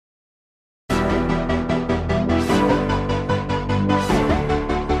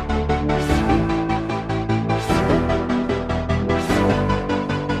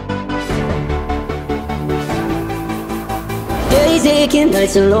Days aching,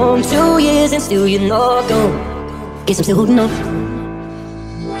 nights are long, 2 years and still you're not gone. Guess I'm still holding on.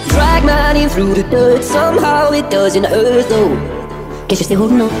 Drag my name through the dirt, somehow it doesn't hurt though. Guess you're still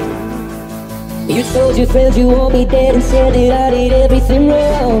holding on. You told your friends you want me dead and said that I did everything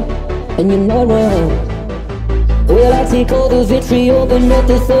wrong, and you're not wrong. Well, I take all the vitriol, but not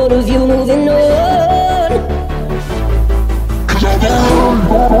the thought of you moving on. Cause I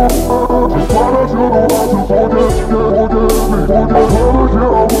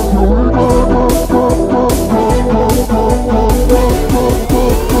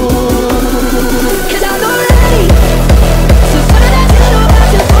I'm not ready to find out you know how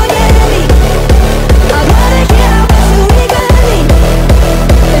to forget me. I'd rather hear how much you regret me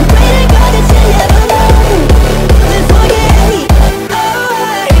than pray to God that you never love me, then forget me. Oh,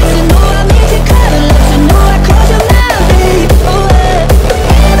 I hate to know I made you cry, but let you know I crossed your mind, babe. Oh,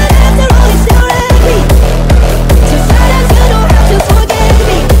 even after all you still love me, to find out you know how to forget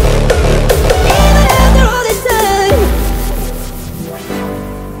me, even after all this time.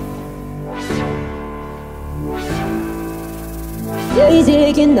 Days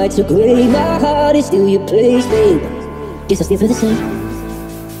aching, nights are grey, my heart is still your place, babe. Guess I still feel the same.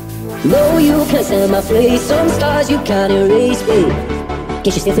 No, you can't stand my face, some scars you can't erase, babe.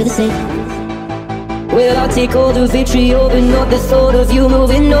 Guess you still feel the same. Well, I'll take all the vitriol, but not the thought of you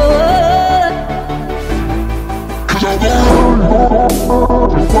moving on. Cause I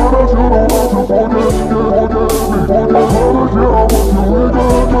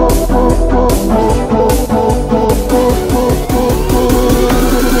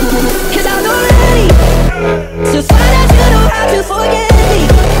Cause I'm not ready to find out you know how to forget me.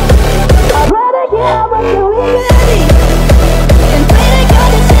 I'd rather hear how much you regret me than pray to God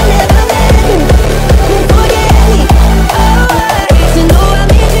that you never let me, then forget me. Oh, I hate to know I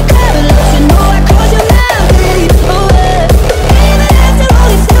made you cry, but let you know I crossed your mind, babe. Oh, even after all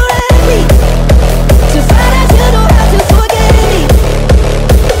you still love me, to find out you know how to forget me,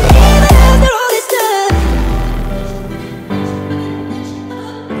 even after all this time.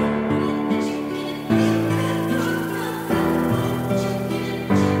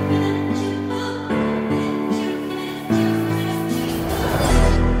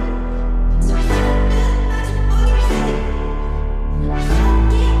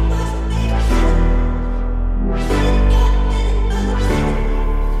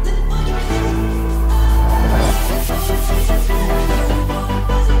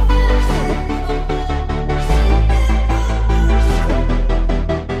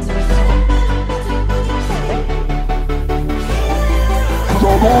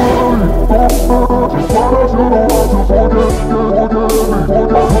 Cause I'm not ready to find out you know how to forget.